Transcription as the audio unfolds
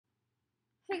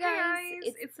Hey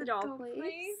guys, it's the doll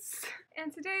place.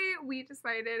 And today we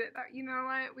decided that, you know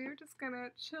what, we were just gonna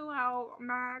chill out,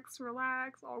 max,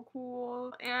 relax, all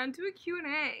cool, and do a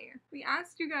Q&A. We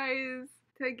asked you guys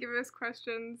to give us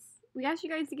questions. We asked you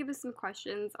guys to give us some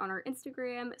questions on our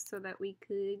Instagram so that we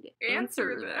could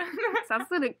Answer them. So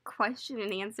that's what a question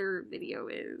and answer video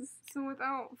is. So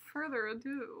without further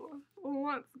ado,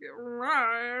 let's get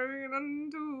right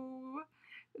into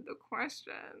the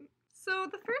question. So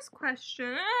the first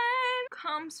question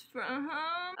comes from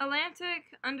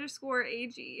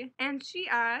Atlantic_AG, and she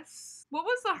asks, what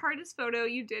was the hardest photo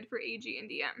you did for AG and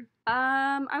DM?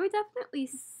 I would definitely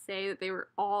say that they were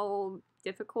all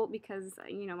difficult because,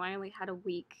 you know, we only had a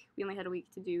week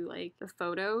to do, like, the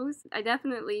photos.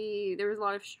 There was a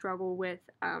lot of struggle with,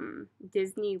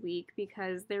 Disney Week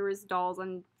because there was dolls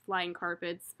on flying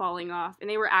carpets falling off, and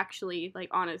they were actually, like,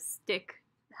 on a stick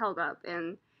held up,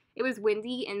 and it was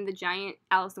windy, and the giant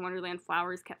Alice in Wonderland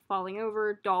flowers kept falling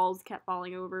over, dolls kept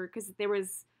falling over, because there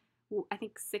was, I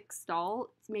think, 6 dolls,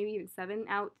 maybe even 7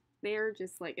 out there,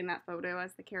 just, like, in that photo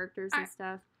as the characters and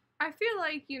stuff. I feel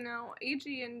like, you know,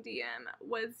 AG and DM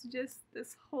was just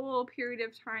this whole period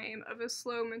of time of a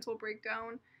slow mental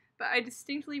breakdown, but I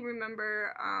distinctly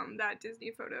remember that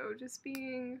Disney photo just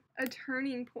being a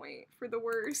turning point for the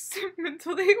worse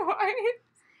mentally wise.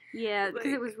 Yeah,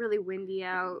 because it was really windy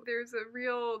out. There's a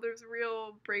real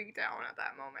breakdown at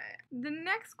that moment. The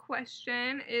next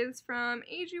question is from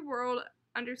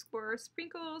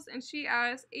AGWorld_Sprinkles, and she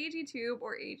asks AGTube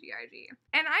or AGIG.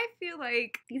 And I feel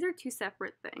like these are 2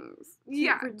 separate things.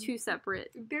 Yeah. For 2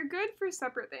 separate. They're good for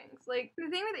separate things. Like, the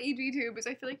thing with AGTube is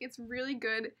I feel like it's really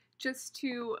good just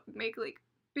to make, like,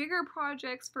 bigger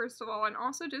projects, first of all, and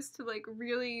also just to, like,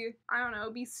 really, I don't know,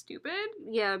 be stupid.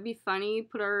 Yeah, be funny,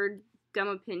 put our dumb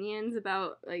opinions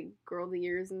about, like, Girl of the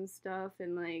Years and stuff,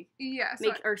 and, like,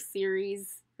 make our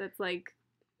series that's, like,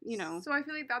 you know. So I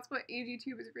feel like that's what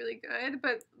AGTube is really good,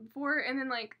 and then,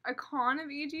 like, a con of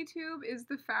AGTube is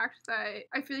the fact that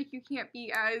I feel like you can't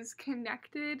be as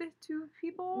connected to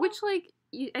people. Which, like,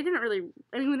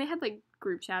 when they had, like,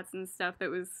 group chats and stuff, that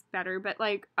was better, but,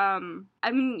 like, I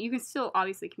mean, you can still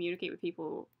obviously communicate with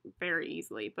people very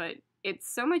easily, but it's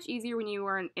so much easier when you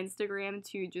are on Instagram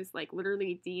to just, like,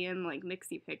 literally DM, like,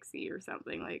 Mixie Pixie or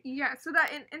something, like. Yeah, so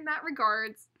that, in that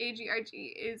regards,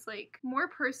 AGIG is, like, more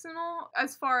personal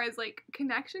as far as, like,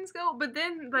 connections go, but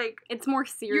then, like, it's more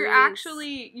serious. You're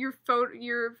actually, your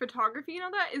photography and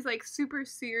all that is, like, super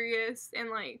serious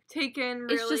and, like, taken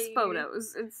really. It's just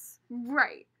photos. It's.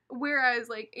 Right. Whereas,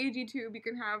 like, AGTube, you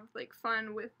can have, like,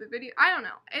 fun with the video. I don't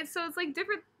know. So it's, like,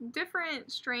 different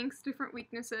strengths, different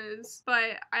weaknesses.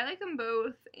 But I like them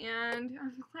both, and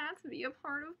I'm glad to be a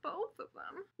part of both of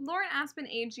them. Lauren Aspen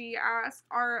AG asks,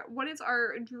 what is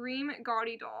our dream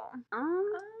gaudy doll?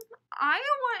 I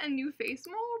want a new face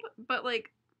mold, but,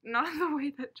 like, not the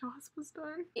way that Joss was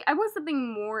done. I want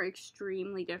something more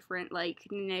extremely different, like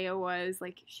Nea was.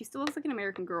 Like, she still looks like an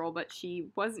American Girl, but she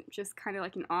wasn't just kind of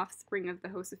like an offspring of the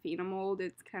Josefina mold.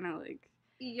 It's kind of like,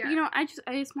 yeah. You know, I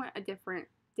just want a different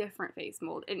face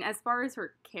mold. And as far as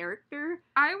her character,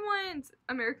 I want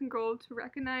American Girl to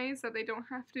recognize that they don't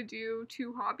have to do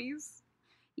 2 hobbies.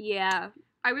 Yeah.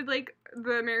 I would like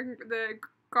the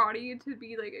gaudy to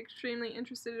be, like, extremely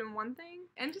interested in one thing,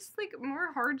 and just, like,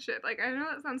 more hardship. Like, I know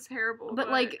that sounds terrible, but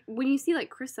like, when you see,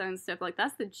 like, Krista and stuff, like,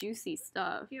 that's the juicy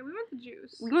stuff. Yeah, we want the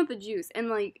juice. We want the juice, and,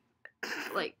 like,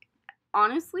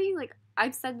 honestly, like,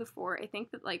 I've said before, I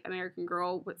think that, like, American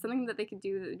Girl, but something that they could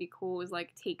do that would be cool is,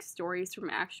 like, take stories from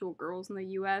actual girls in the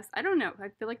U.S. I don't know. I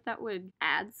feel like that would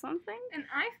add something. And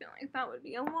I feel like that would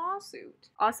be a lawsuit.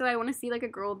 Also, I want to see, like, a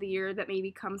Girl of the Year that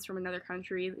maybe comes from another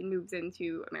country and moves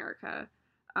into America.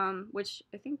 Which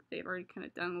I think they've already kind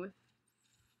of done with,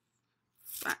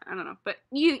 I don't know, but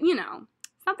you know,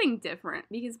 something different,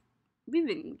 because we've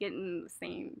been getting the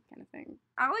same kind of thing.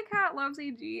 Alley Cat Loves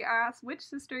AG asks, which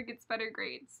sister gets better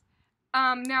grades?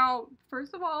 Now,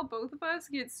 first of all, both of us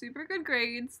get super good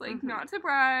grades, like, not to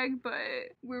brag,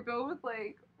 but we're both,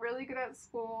 like, really good at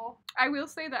school. I will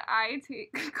say that I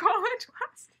take college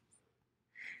classes.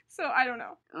 So, I don't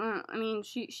know. I mean,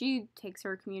 she takes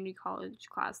her community college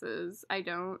classes. I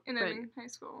don't. And I'm in high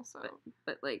school, so.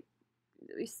 But like,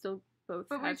 we still both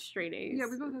have straight A's. Yeah,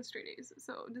 we both have straight A's,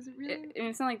 so does it really? And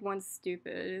it's not like one's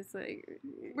stupid. It's like.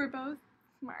 We're both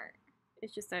smart.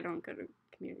 It's just I don't go to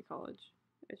community college.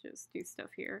 I just do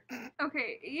stuff here.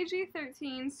 Okay,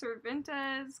 AG13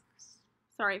 Cervantes.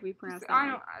 Sorry if we pronounced that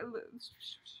wrong.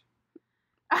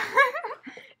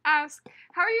 Ask,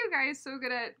 how are you guys so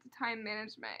good at time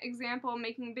management? Example,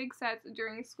 making big sets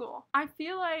during school. I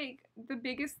feel like the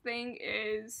biggest thing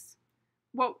is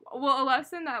a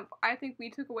lesson that I think we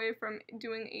took away from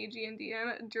doing AG and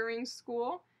DM during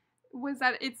school was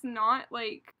that it's not,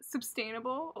 like,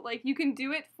 sustainable. Like, you can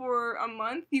do it for a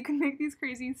month, you can make these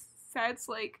crazy sets,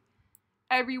 like,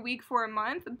 every week for a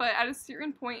month, but at a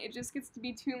certain point it just gets to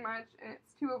be too much and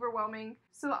it's too overwhelming.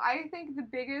 So I think the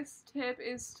biggest tip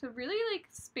is to really, like,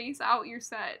 space out your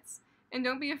sets. And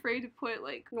don't be afraid to put,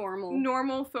 like,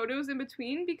 normal photos in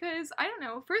between, because, I don't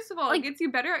know, first of all, like, it gets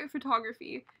you better at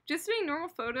photography. Just doing normal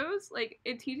photos, like,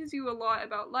 it teaches you a lot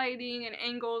about lighting and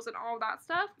angles and all that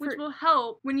stuff, which will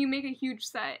help when you make a huge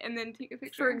set and then take a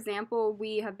picture. For example,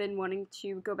 we have been wanting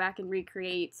to go back and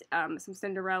recreate some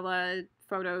Cinderella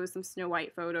photos, some Snow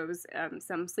White photos,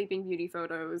 some Sleeping Beauty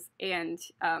photos, and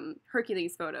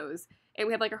Hercules photos. And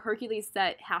we have, like, a Hercules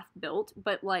set half built,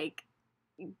 but, like,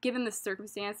 given the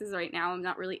circumstances right now, I'm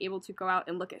not really able to go out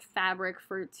and look at fabric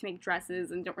to make dresses,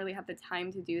 and don't really have the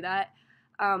time to do that.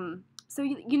 So,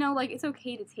 you know, like, it's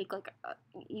okay to take, like,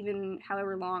 even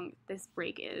however long this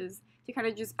break is, to kind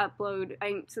of just upload,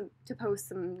 to post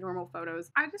some normal photos.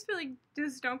 I just feel like,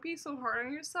 just don't be so hard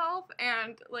on yourself,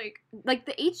 and, like,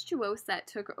 the H2O set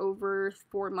took over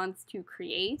 4 months to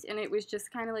create, and it was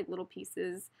just kind of, like, little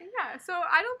pieces. Yeah, so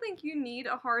I don't think you need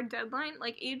a hard deadline.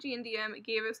 Like, AG and DM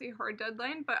gave us a hard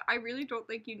deadline, but I really don't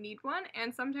think you need one,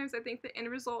 and sometimes I think the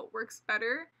end result works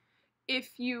better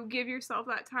if you give yourself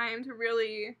that time to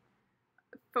really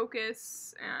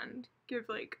focus and give,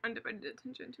 like, undivided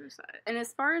attention to a set. And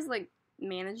as far as, like,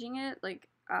 managing it, like,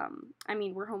 I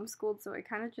mean, we're homeschooled, so I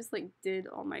kind of just, like, did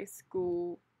all my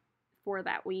school for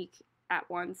that week at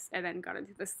once, and then got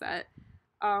into the set.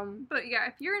 But yeah,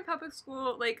 if you're in public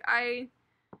school, like, I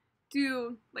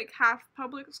do, like, half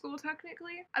public school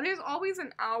technically, there's always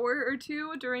an hour or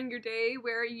two during your day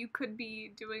where you could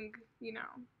be doing, you know,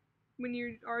 when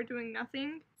you are doing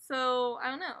nothing. So, I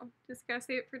don't know. Just gotta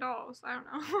save it for dolls. I don't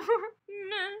know.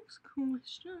 Next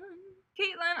question.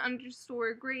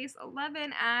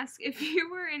 Caitlin_Grace11 asks, if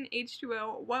you were in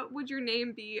H2O, what would your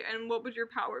name be and what would your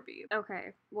power be?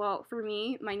 Okay, well, for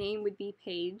me, my name would be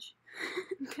Paige.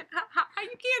 You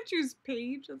can't choose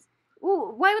Paige.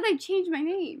 Ooh, why would I change my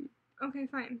name? Okay,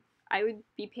 fine. I would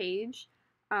be Paige,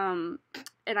 and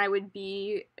I would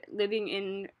be living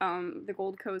in the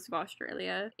Gold Coast of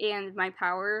Australia, and my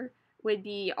power would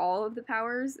be all of the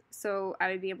powers. So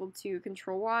I would be able to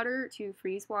control water, to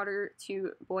freeze water,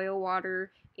 to boil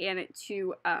water, and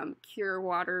to cure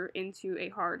water into a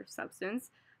hard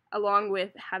substance, along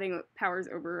with having powers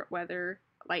over weather,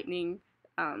 lightning,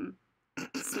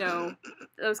 snow,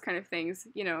 those kind of things,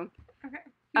 you know. Okay.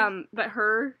 But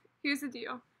here's the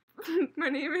deal. My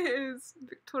name is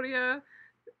Victoria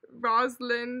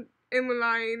Rosalind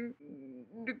Emmeline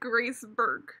Grace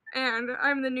Burke, and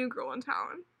I'm the new girl in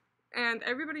town. And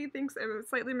everybody thinks I'm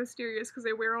slightly mysterious because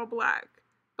I wear all black,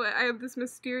 but I have this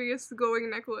mysterious glowing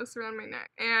necklace around my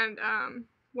neck. And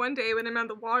one day when I'm at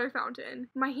the water fountain,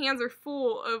 my hands are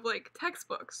full of, like,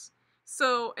 textbooks.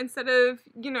 So instead of,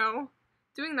 you know,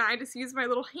 doing that, I just use my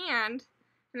little hand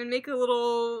and then make a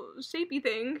little shapey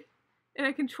thing, and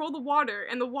I control the water,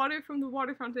 and the water from the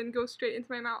water fountain goes straight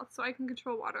into my mouth, so I can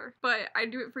control water. But I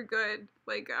do it for good.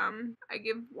 Like, I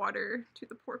give water to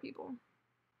the poor people.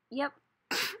 Yep.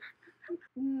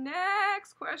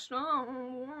 Next question.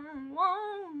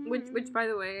 Which, by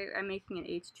the way, I'm making an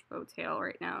H2O tail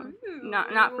right now. Ooh.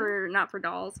 Not for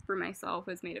dolls. For myself,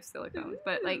 it's made of silicone.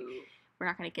 But, like, we're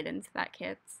not gonna get into that,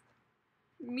 kids.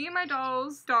 Me and my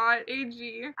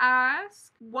dolls.ag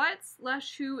ask,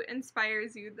 what/who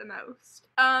inspires you the most?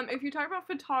 If you talk about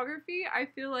photography, I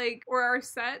feel like, or our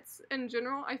sets in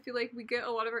general, I feel like we get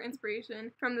a lot of our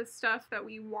inspiration from the stuff that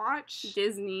we watch.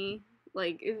 Disney.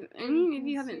 Like, if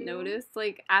you haven't noticed,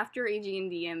 like, after AG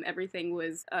and DM, everything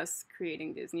was us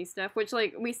creating Disney stuff, which,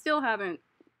 like, we still haven't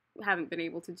been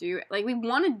able to do. Like, we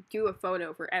want to do a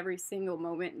photo for every single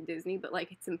moment in Disney, but,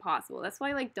 like, it's impossible. That's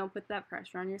why, like, don't put that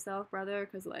pressure on yourself, brother,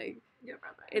 because, like, yeah,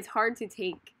 brother. It's hard to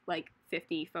take, like,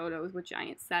 50 photos with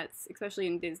giant sets, especially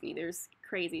in Disney. There's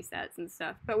crazy sets and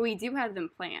stuff, but we do have them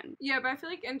planned. Yeah, but I feel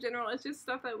like in general, it's just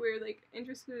stuff that we're, like,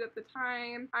 interested in at the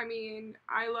time. I mean,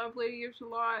 I love Lady of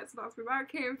Shalott, so that's where that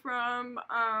came from.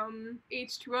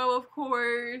 H2O, of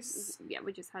course. Yeah,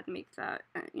 we just had to make that,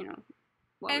 you know.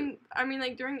 Well, and, I mean,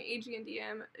 like, during AG and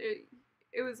DM,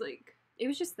 it was, like... It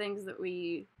was just things that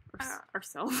we...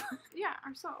 ourselves. Yeah,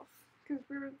 ourselves. Because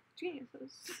we're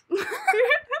geniuses.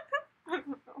 I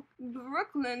don't know.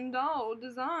 Brooklyn Doll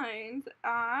Designs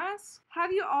asks,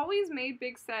 have you always made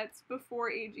big sets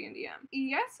before AG and DM?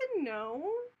 Yes and no,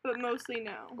 but mostly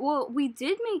no. Well, we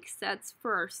did make sets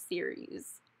for our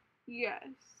series. Yes.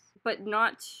 But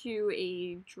not to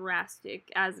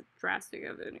as drastic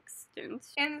of an extent.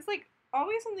 And it's like,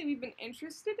 always something we've been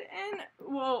interested in.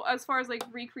 Well, as far as like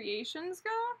recreations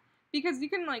go, because you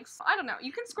can like I don't know,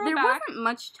 you can scroll there back. wasn't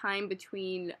much time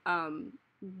between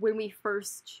when we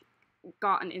first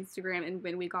got an Instagram and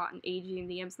when we got an AG and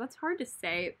DM, so that's hard to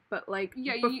say. But like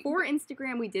before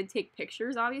Instagram, we did take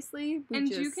pictures, obviously.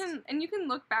 You can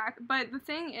look back. But the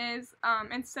thing is,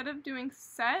 instead of doing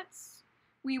sets,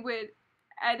 we would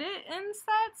edit in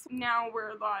sets. Now we're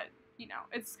a lot. You know,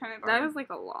 it's kind of that was like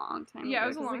a long time. Yeah, ago, it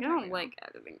was a long time. I don't like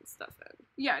editing stuff in.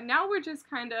 Yeah, now we're just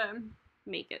kind of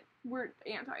make it. We're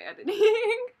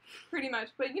anti-editing, pretty much.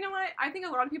 But you know what? I think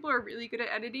a lot of people are really good at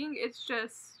editing. It's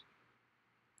just,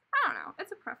 I don't know.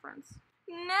 It's a preference.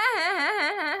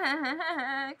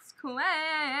 Next question.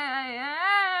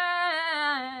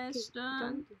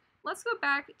 Let's go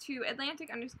back to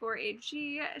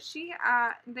Atlantic_AG.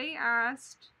 They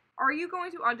asked, are you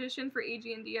going to audition for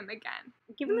AG and DM again?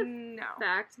 Given the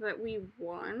fact that we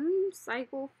won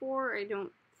Cycle 4, I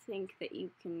don't think that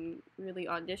you can really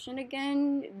audition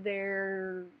again.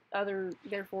 Therefore,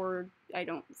 I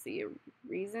don't see a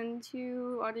reason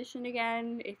to audition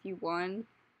again if you won.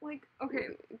 Like, okay,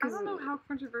 I don't know how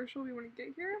controversial we want to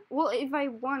get here. Well, if I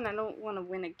won, I don't want to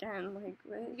win again. Like,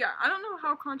 what? Yeah, I don't know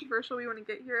how controversial we want to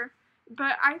get here,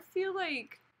 but I feel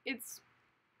like it's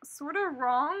sort of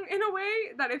wrong in a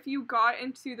way that if you got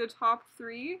into the top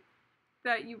 3,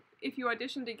 if you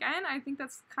auditioned again, I think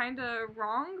that's kind of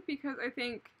wrong, because I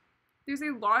think there's a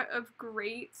lot of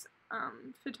great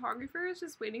photographers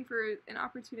just waiting for an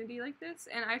opportunity like this,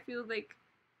 and I feel like,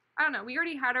 I don't know, we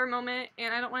already had our moment,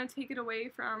 and I don't want to take it away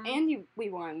from... And we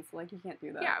won, so, like, you can't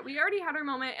do that. Yeah, we already had our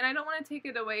moment, and I don't want to take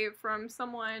it away from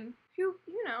someone who,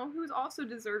 you know, who's also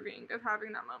deserving of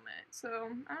having that moment, so,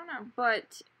 I don't know.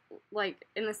 But, like,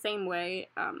 in the same way,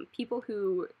 people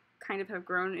who kind of have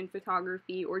grown in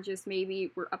photography, or just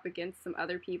maybe were up against some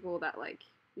other people that, like,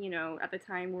 you know, at the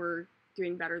time were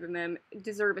doing better than them,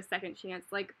 deserve a second chance.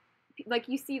 Like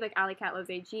you see, like, Alley Cat Loves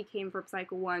AG came from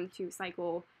Cycle 1 to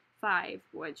Cycle 5,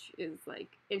 which is,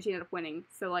 like, and she ended up winning.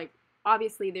 So, like,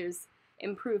 obviously there's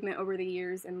improvement over the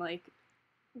years, and, like...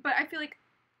 But I feel like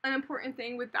an important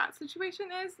thing with that situation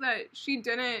is that she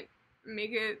didn't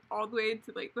make it all the way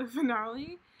to, like, the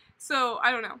finale. So,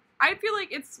 I don't know. I feel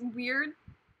like it's weird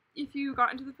if you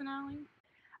got into the finale.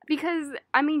 Because,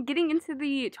 I mean, getting into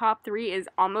the top 3 is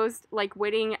almost like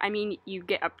winning. I mean, you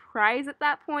get a prize at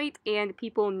that point, and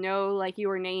people know, like,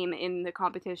 your name in the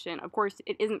competition. Of course,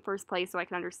 it isn't first place, so I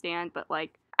can understand, but,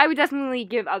 like, I would definitely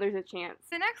give others a chance.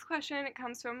 The next question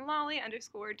comes from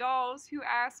Lolly_dolls, who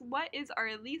asks, what is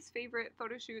our least favorite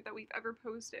photo shoot that we've ever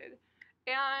posted?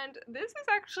 And this is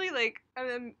actually, like,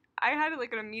 I had,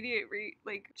 like, an immediate,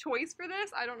 choice for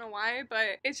this. I don't know why,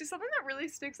 but it's just something that really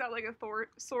sticks out like a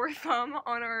sore thumb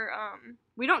on our,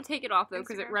 We don't take it off, though,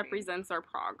 because it represents our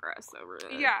progress over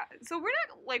it. Yeah, so we're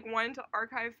not, like, one to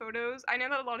archive photos. I know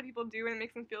that a lot of people do, and it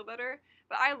makes them feel better,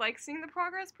 but I like seeing the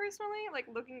progress, personally, like,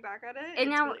 looking back at it. And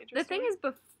now, really the thing is,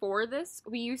 before this,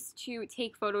 we used to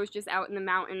take photos just out in the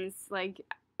mountains, like,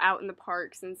 out in the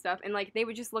parks and stuff, and, like, they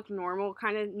would just look normal,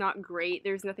 kind of not great.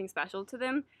 There's nothing special to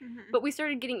them. Mm-hmm. But we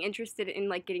started getting interested in,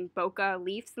 like, getting bokeh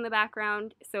leaves in the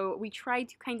background, so we tried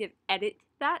to kind of edit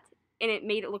that, and it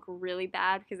made it look really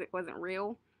bad because it wasn't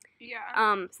real.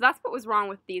 Yeah. So that's what was wrong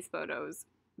with these photos.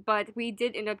 But we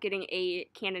did end up getting a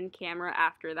Canon camera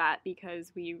after that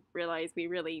because we realized we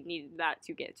really needed that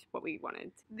to get what we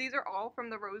wanted. These are all from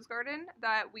the Rose Garden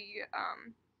that we,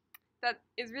 that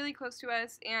is really close to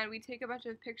us, and we take a bunch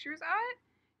of pictures at.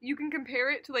 You can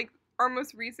compare it to, like, our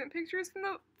most recent pictures from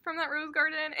that Rose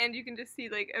Garden, and you can just see,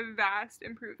 like, a vast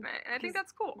improvement, and I think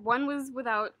that's cool. One was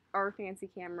without our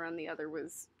fancy camera, and the other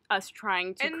was us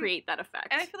trying to create that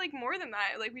effect. And I feel like more than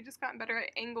that, like, we just gotten better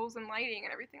at angles and lighting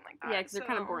and everything like that. Yeah, because they're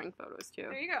kind of boring photos, too.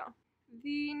 There you go.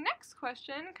 The next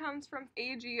question comes from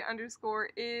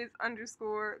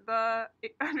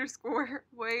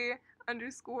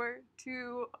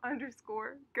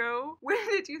AG_is_the_way_to_go. When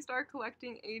did you start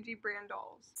collecting AG brand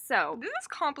dolls? So, this is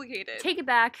complicated. Take it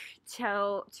back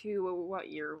to what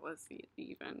year was it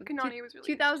even? Kanani was released.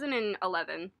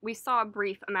 2011. We saw a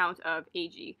brief amount of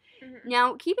AG. Mm-hmm.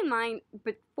 Now, keep in mind,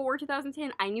 before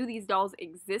 2010, I knew these dolls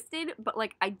existed, but,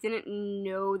 like, I didn't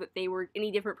know that they were any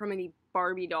different from any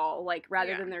Barbie doll, like,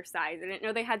 rather than their size. I didn't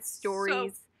know they had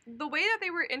stories. So, the way that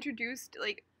they were introduced,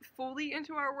 like, fully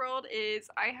into our world is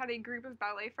I had a group of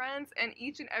ballet friends, and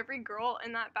each and every girl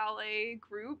in that ballet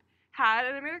group had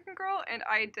an American Girl, and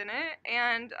I didn't,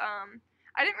 and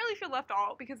I didn't really feel left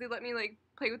out because they let me, like,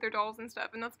 play with their dolls and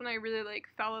stuff, and that's when I really, like,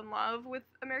 fell in love with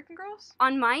American Girls.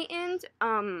 On my end,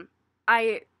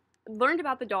 I learned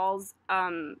about the dolls.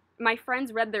 My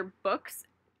friends read their books,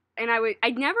 And I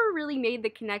never really made the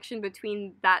connection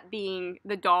between that being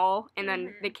the doll and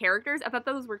then the characters. I thought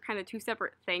those were kind of two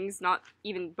separate things, not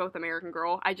even both American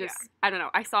Girl. I don't know.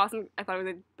 I thought it was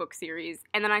a book series.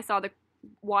 And then I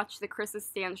watched the Christmas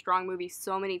Stand Strong movie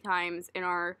so many times in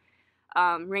our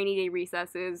rainy day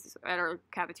recesses at our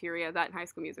cafeteria, that in High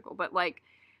School Musical. But like,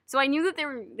 so I knew that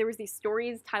there was these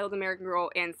stories titled American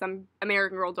Girl and some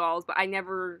American Girl dolls, but I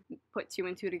never put two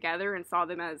and two together and saw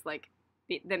them as like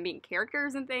them being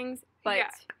characters and things. But yeah.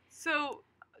 So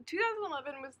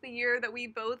 2011 was the year that we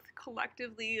both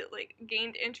collectively like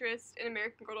gained interest in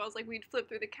American Girl dolls. Like we'd flip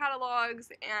through the catalogs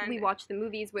and we watched the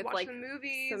movies with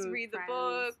read the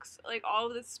books, like all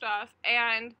of this stuff.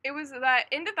 And it was that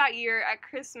end of that year at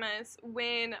Christmas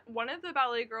when one of the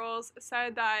ballet girls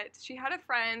said that she had a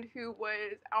friend who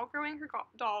was outgrowing her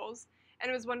dolls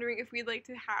and was wondering if we'd like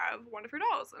to have one of her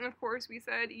dolls. And of course we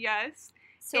said yes.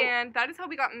 And that is how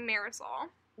we got Marisol,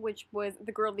 which was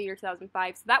the Girl of the Year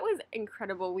 2005. So that was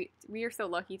incredible. We are so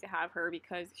lucky to have her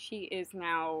because she is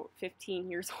now 15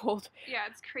 years old. Yeah,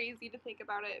 it's crazy to think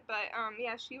about it. But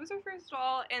yeah, she was our first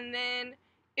doll, and then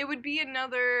it would be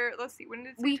another. Let's see, when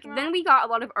did it come out? Then we got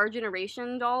a lot of Our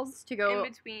Generation dolls to go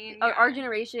in between. Yeah. Our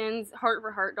Generations, Heart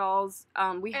for Heart dolls.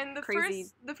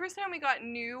 The first time we got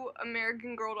new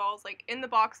American Girl dolls, like in the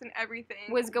box and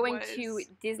everything, was going to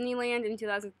Disneyland in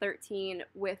 2013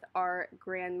 with our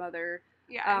grandmother.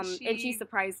 Yeah, and she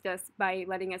surprised us by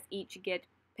letting us each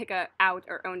pick out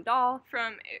our own doll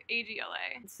from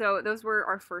AGLA. So those were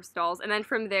our first dolls, and then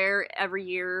from there, every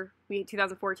year,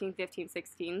 2014, 15,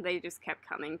 16, they just kept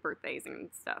coming, birthdays and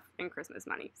stuff, and Christmas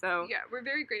money. So yeah, we're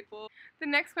very grateful. The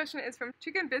next question is from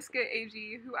Chicken Biscuit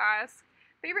AG, who asks,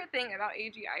 favorite thing about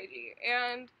AGIG?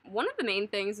 And one of the main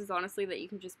things is honestly that you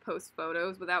can just post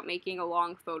photos without making a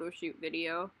long photo shoot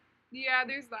video. Yeah,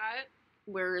 there's that.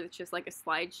 Where it's just like a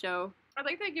slideshow. I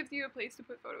like that it gives you a place to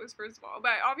put photos, first of all,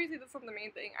 but obviously that's not the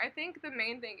main thing. I think the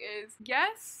main thing is,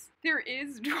 yes, there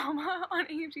is drama on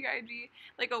AGIG,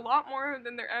 like a lot more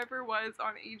than there ever was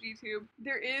on AGTube.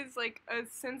 There is like a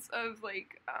sense of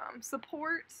like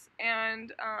support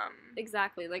and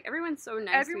exactly, like everyone's so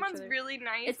nice. Everyone's to each other. Really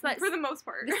nice. It's that, for the most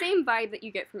part. The same vibe that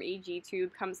you get from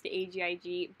AGTube comes to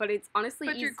AGIG, but it's honestly.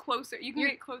 But you're closer. You can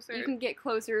get closer. You can get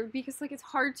closer because like it's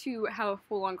hard to have a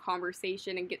full-on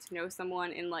conversation and get to know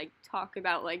someone and like talk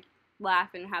about like laugh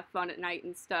and have fun at night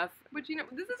and stuff. But you know,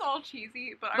 this is all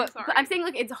cheesy, but I'm sorry. But I'm saying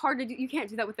like it's hard to do. You can't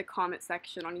do that with the comment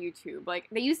section on YouTube. Like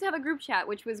they used to have a group chat,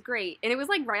 which was great, and it was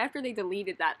like right after they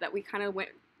deleted that we kind of went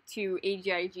to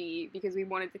AGIG because we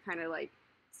wanted to kind of like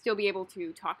still be able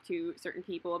to talk to certain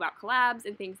people about collabs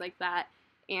and things like that.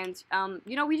 And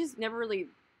you know, we just never really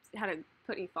had to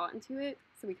put any thought into it.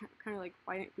 So we kind of like,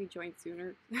 why didn't we join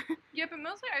sooner? Yeah, but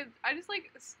mostly I just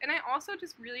like, and I also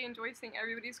just really enjoy seeing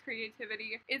everybody's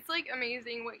creativity. It's like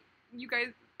amazing what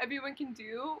everyone can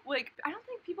do. Like, I don't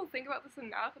think people think about this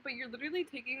enough, but you're literally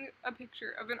taking a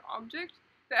picture of an object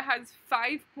that has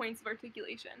 5 points of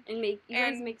articulation. And you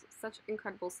guys make such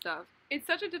incredible stuff. It's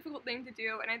such a difficult thing to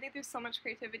do, and I think there's so much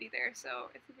creativity there, so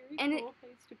it's a very cool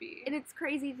place to be. And it's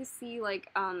crazy to see, like,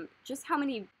 just how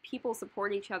many people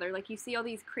support each other. Like, you see all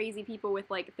these crazy people with,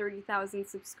 like, 30,000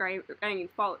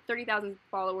 30,000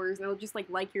 followers, and they'll just,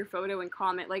 like your photo and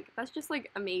comment. Like, that's just, like,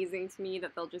 amazing to me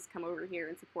that they'll just come over here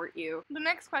and support you. The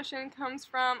next question comes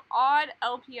from Odd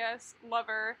LPS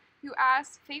Lover, who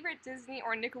asked, favorite Disney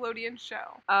or Nickelodeon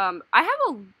show? I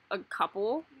have a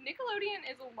couple. Nickelodeon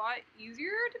is a lot easier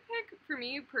to pick for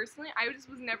me personally. I just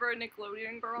was never a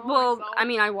Nickelodeon girl. Well, myself. I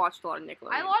mean, I watched a lot of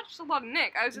Nickelodeon. I watched a lot of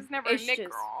Nick. I was just never a Nick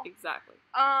girl. Exactly.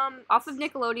 Off of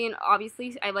Nickelodeon,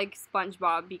 obviously, I like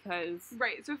SpongeBob because.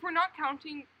 Right. So if we're not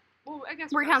counting, well, I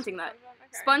guess we're counting that.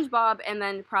 Okay. SpongeBob, and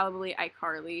then probably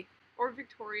iCarly. Or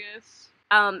Victorious.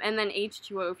 And then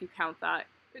H2O if you count that.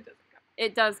 It doesn't.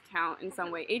 It does count in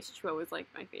some way. H2O is, like,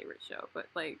 my favorite show, but,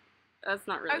 like, that's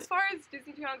not really... As far as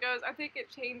Disney Channel goes, I think it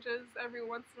changes every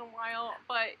once in a while,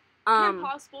 but Kim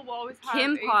Possible will always have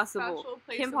a special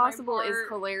place Kim in my Possible heart. Is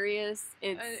hilarious.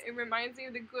 It reminds me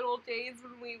of the good old days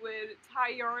when we would tie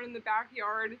yarn in the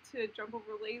backyard to jump over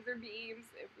laser beams.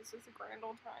 It was just a grand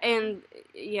old time. And,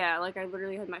 yeah, like, I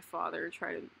literally had my father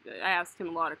I asked him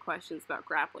a lot of questions about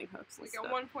grappling hooks and stuff.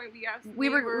 At one point we asked we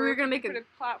were gonna make a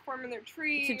platform in their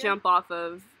tree to jump off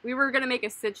of. We were gonna make a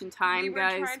Stitch in Time,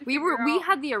 guys. We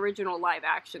had the original live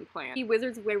action plan.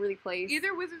 Wizards of Waverly Place.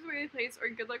 Either Wizards of Waverly Place or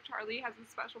Good Luck Charlie has a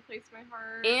special place in my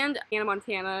heart. And Hannah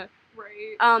Montana.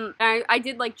 Right. I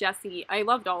did like Jessie. I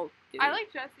loved all Disney. I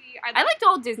like Jessie. I liked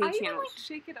all Disney Channel. I even like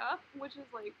Shake It Up, which is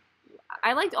like...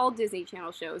 I liked all Disney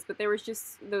Channel shows, but there was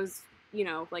just those you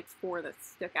know, like 4 that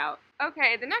stuck out.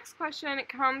 Okay, the next question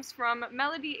comes from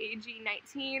Melody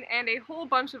AG19 and a whole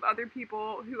bunch of other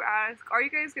people who ask, are you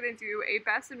guys going to do a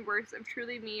best and worst of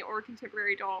Truly Me or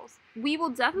contemporary dolls? We will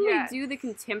definitely Yes. do the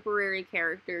contemporary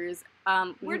characters.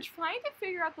 We're trying to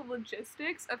figure out the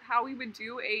logistics of how we would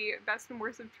do a best and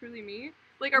worst of Truly Me.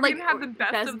 Like, are we going to have the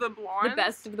best of the blondes? The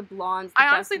best of the blondes. I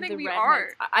honestly think we are.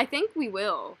 I think we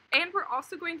will. And we're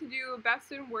also going to do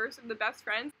best and worst of the best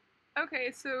friends.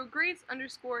 Okay, so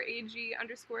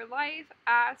Grace_AG_life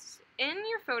asks, in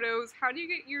your photos, how do you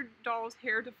get your doll's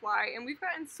hair to fly? And we've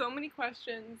gotten so many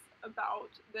questions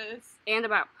about this. And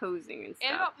about posing and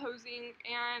stuff.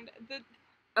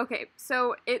 Okay,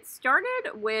 so it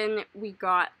started when we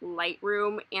got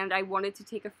Lightroom, and I wanted to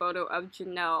take a photo of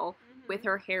Janelle with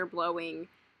her hair blowing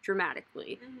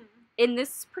dramatically. In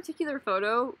this particular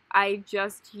photo, I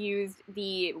just used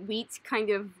the wheat kind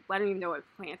of, I don't even know what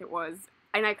plant it was,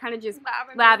 and I kind of just,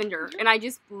 lavender, and I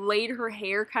just laid her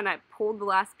hair, kind of pulled the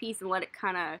last piece and let it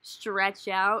kind of stretch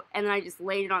out, and then I just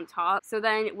laid it on top. So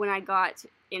then when I got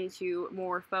into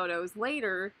more photos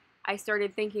later, I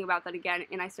started thinking about that again,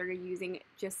 and I started using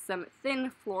just some thin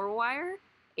floral wire,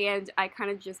 and I kind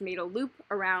of just made a loop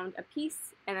around a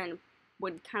piece, and then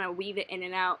would kind of weave it in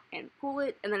and out and pull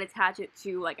it, and then attach it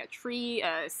to like a tree,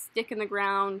 a stick in the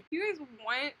ground. If you guys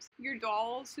want your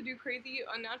dolls to do crazy,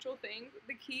 unnatural things,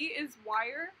 the key is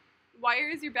wire. Wire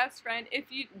is your best friend.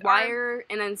 Wire,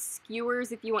 and then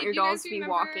skewers if you want your dolls to be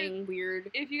walking weird.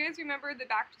 If you guys remember the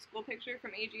back to school picture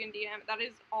from AG and DM, that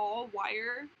is all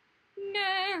wire.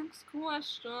 Next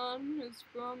question is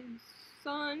from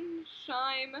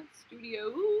Sunshine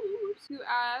Studios, who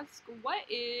ask, what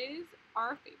is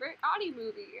our favorite Gotti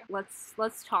movie? Let's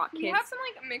talk, kids. We have some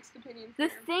like mixed opinions The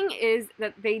thing is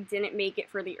that they didn't make it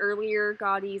for the earlier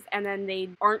Gottis, and then they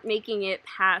aren't making it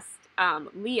past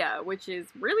Leah, which is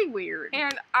really weird.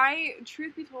 And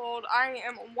truth be told, I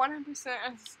am 100%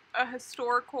 a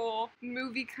historical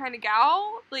movie kind of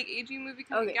gal, like AG movie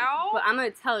kind of gal. But I'm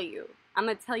gonna tell you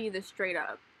this straight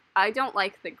up. I don't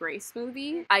like the Grace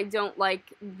movie. I don't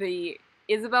like the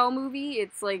Isabel movie.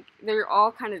 It's like, they're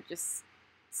all kind of just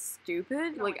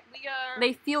stupid. No, like, Leah,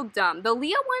 they feel dumb. The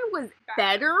Leah one was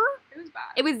better. It was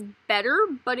bad. It was better,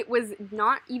 but it was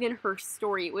not even her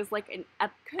story. It was like an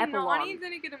epilogue. Kanani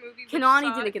didn't get a movie.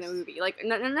 Kanani didn't get a movie. Like,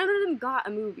 none of them got a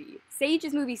movie.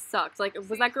 Sage's movie sucked. Like,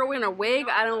 was that girl wearing a wig?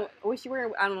 Was she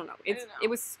wearing? I don't know. It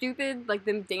was stupid. Like,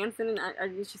 them dancing, and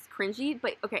it was just cringy.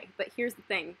 But okay, but here's the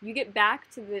thing. You get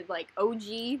back to the like OG,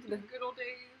 the good old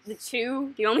days. The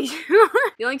only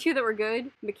two that were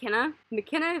good.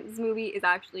 McKenna's movie is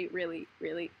actually really,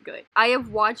 really good. I have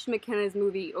watched McKenna's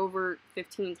movie over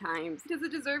 15 times. Does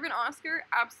it deserve an Oscar?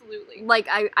 Absolutely. Like,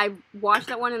 I watched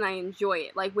that one and I enjoy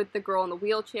it. Like, with the girl in the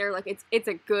wheelchair, like, it's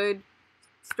a good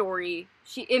story.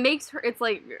 It's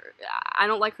like, I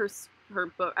don't like her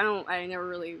book. I never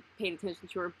really paid attention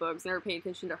to her books, never paid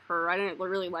attention to her. I didn't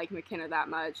really like McKenna that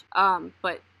much.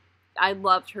 But I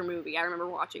loved her movie. I remember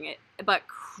watching it. But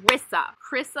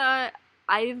Chrissa,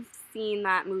 I've seen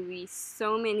that movie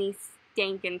so many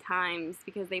stinking times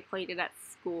because they played it at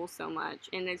school so much,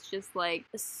 and it's just like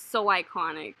so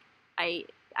iconic. I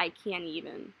can't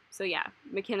even. So yeah,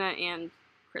 McKenna and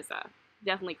Chrissa.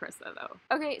 Definitely Chrissa though.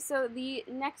 Okay, so the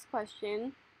next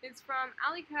question is from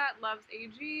Alley Cat Loves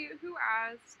AG, who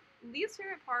asks, least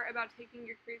favorite part about taking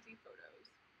your crazy photos?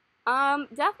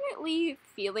 Definitely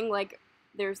feeling like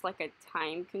there's like a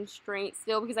time constraint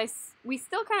still, because we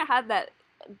still kind of have that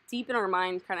deep in our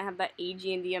minds, kind of have that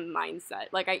AG and DM mindset.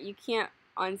 Like, you can't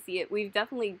unsee it. We've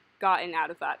definitely gotten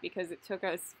out of that because it took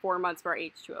us 4 months for our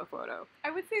H2O photo.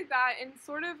 I would say that, and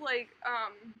sort of like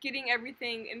getting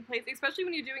everything in place, especially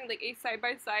when you're doing like a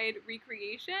side-by-side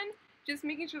recreation, just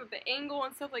making sure that the angle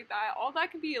and stuff like that, all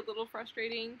that can be a little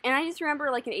frustrating. And I just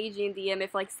remember, like, in AG and DM,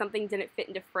 if, like, something didn't fit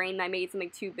into frame and I made something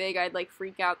too big, I'd, like,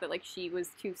 freak out that, like, she was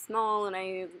too small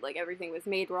and like, everything was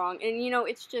made wrong. And, you know,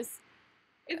 it's just...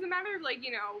 It's a matter of, like,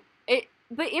 you know...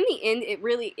 But in the end, it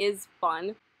really is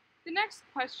fun. The next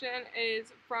question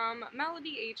is from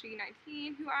Melody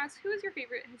HE19, who asks, who is your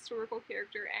favorite historical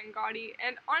character and Gotti?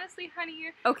 And honestly,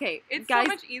 honey, okay, it's guys,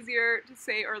 so much easier to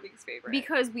say our least favorite.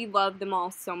 Because we love them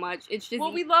all so much. It's just...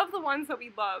 Well, we love the ones that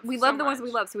we love. We love the ones that we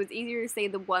love, so it's easier to say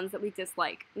the ones that we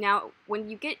dislike. Now, when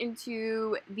you get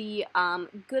into the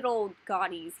good old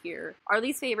Gottis here, our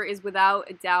least favorite is without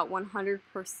a doubt 100%.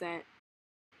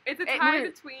 It's a tie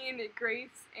between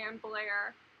Grace and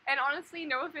Blair. And honestly,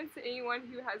 no offense to anyone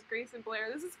who has Grace and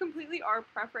Blair, this is completely our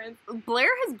preference.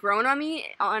 Blair has grown on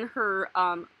me on her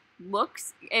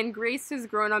looks, and Grace has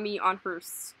grown on me on her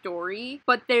story,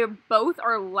 but they both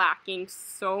are lacking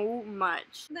so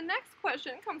much. The next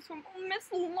question comes from Miss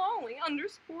Lolly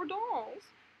 _dolls,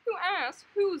 who asks,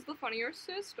 who's the funnier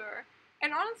sister?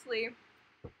 And honestly,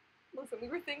 listen, we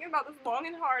were thinking about this long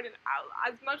and hard, and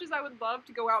as much as I would love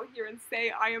to go out here and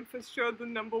say I am for sure the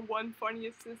 #1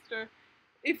 funniest sister,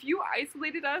 if you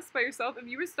isolated us by yourself, if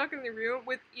you were stuck in the room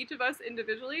with each of us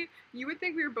individually, you would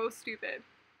think we were both stupid.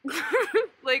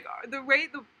 Like,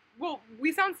 well,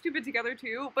 we sound stupid together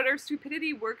too, but our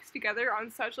stupidity works together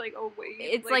on such, like, a way.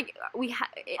 It's like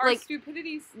our like,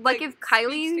 stupidities, like if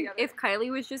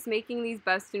Kylie was just making these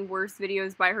best and worst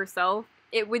videos by herself,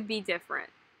 it would be different.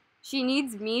 She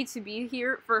needs me to be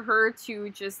here for her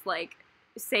to just, like,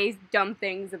 say dumb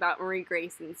things about Marie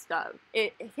Grace and stuff.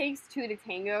 It takes two to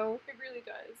tango. It really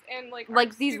does. And like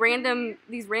these random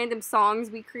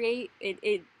songs we create,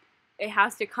 it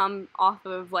has to come off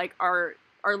of like our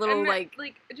little like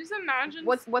just imagine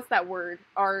what's that word?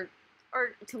 Our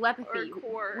telepathy. Our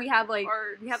core. We have like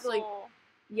soul.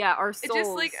 Yeah, our souls. It's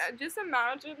just like just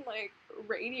imagine like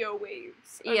radio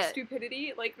waves of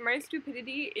stupidity. Like my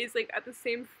stupidity is like at the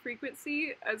same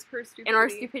frequency as her stupidity. And our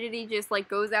stupidity just like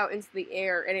goes out into the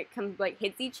air and it comes like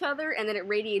hits each other and then it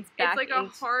radiates back. It's like a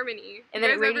harmony. And then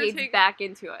it radiates back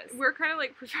into us. We're kind of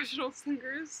like professional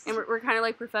singers. And we're kind of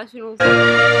like professional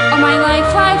singers. All my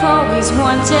life I've always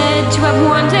wanted to have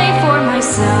one day for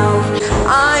myself.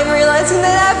 I'm realizing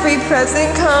that every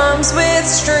present comes with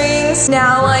strings.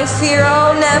 Now I fear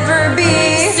I'll never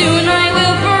be. Soon I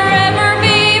will forever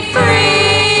be free.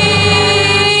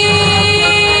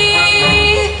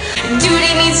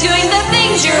 Duty means doing the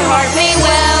things your heart may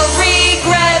well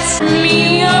regret.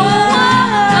 Me, oh,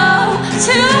 oh,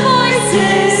 two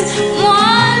voices,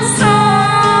 one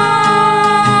song.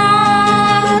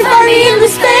 Find me in the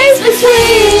space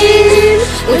between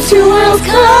where two worlds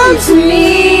come to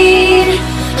meet.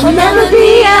 I'll never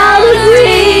be out of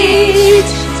reach.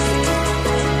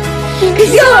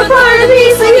 Cause you're a part of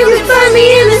me, so you can find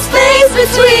me in the space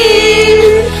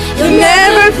between. You'll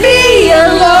never be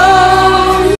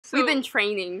alone. So, we've been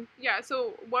training. Yeah,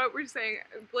 so what we're saying,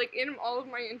 like in all of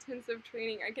my intensive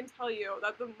training, I can tell you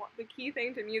that the key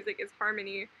thing to music is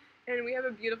harmony. And we have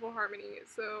a beautiful harmony,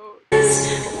 so...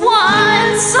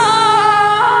 One song!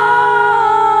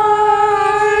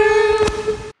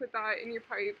 Put that in your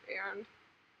pipe and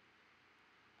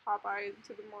Popeye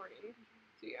to the morning.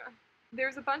 So yeah.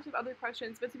 There's a bunch of other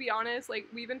questions, but to be honest, like,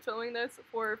 we've been filming this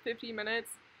for 50 minutes,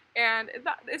 and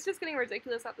it's just getting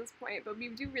ridiculous at this point, but we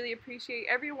do really appreciate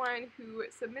everyone who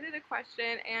submitted a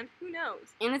question, and who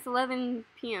knows? And it's 11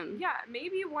 p.m. Yeah,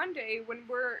 maybe one day when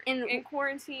we're in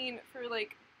quarantine for,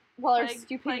 like, well, our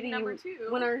stupidity, #2.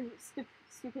 When our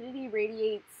stupidity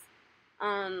radiates,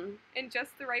 in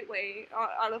just the right way,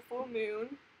 on a full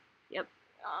moon. Yep.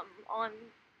 On,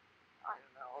 I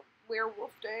don't know,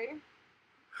 Werewolf Day.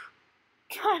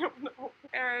 I don't know.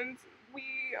 And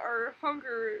we are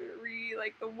hungry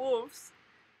like the wolves.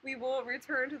 We will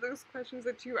return to those questions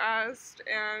that you asked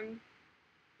and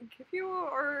give you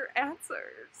our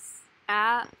answers.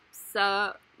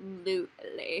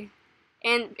 Absolutely.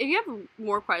 And if you have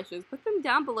more questions, put them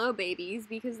down below, babies,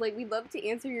 because like we'd love to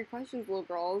answer your questions, little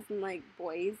girls and like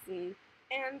boys. And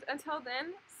until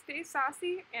then, stay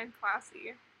sassy and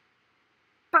classy.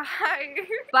 Bye.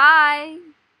 Bye.